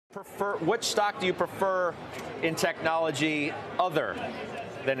Which stock do you prefer in technology other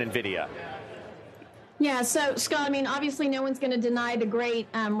than Nvidia? Yeah, so, Scott, I mean, obviously no one's going to deny the great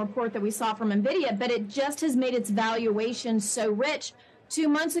report that we saw from Nvidia, but it just has made its valuation so rich. 2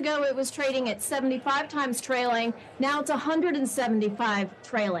 months ago, it was trading at 75 times trailing. Now it's 175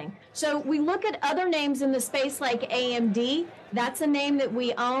 trailing. So we look at other names in the space like AMD. That's a name that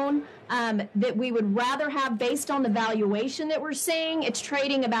we own, that we would rather have based on the valuation that we're seeing. It's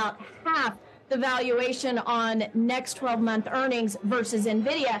trading about half the valuation on next 12-month earnings versus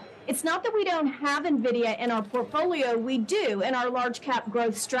Nvidia. It's not that we don't have Nvidia in our portfolio. We do in our large cap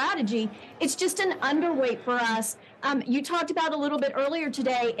growth strategy. It's just an underweight for us. You talked about a little bit earlier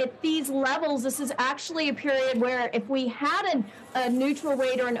today, at these levels, this is actually a period where if we had a neutral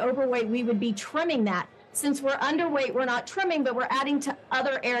weight or an overweight, we would be trimming that. Since we're underweight, we're not trimming, but we're adding to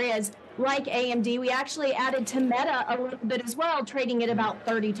other areas like AMD. We actually added to Meta a little bit as well, trading at about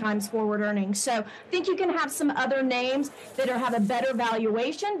 30 times forward earnings. So I think you can have some other names that have a better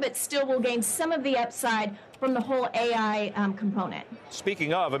valuation, but still will gain some of the upside from the whole AI component.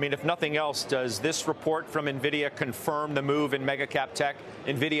 Speaking of, I mean, if nothing else, does this report from Nvidia confirm the move in mega cap tech,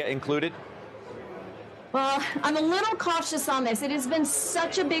 Nvidia included? Well, I'm a little cautious on this. It has been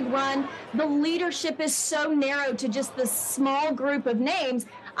such a big run. The leadership is so narrow to just this small group of names.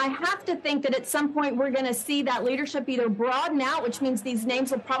 I have to think that at some point we're going to see that leadership either broaden out, which means these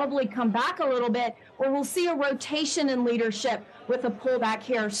names will probably come back a little bit, or we'll see a rotation in leadership with a pullback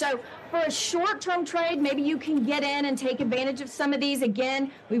here. So for a short-term trade, maybe you can get in and take advantage of some of these.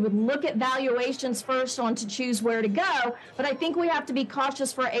 Again, we would look at valuations first on to choose where to go, but I think we have to be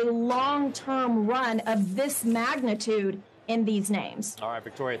cautious for a long-term run of this magnitude in these names. All right,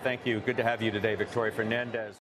 Victoria, thank you. Good to have you today, Victoria Fernandez.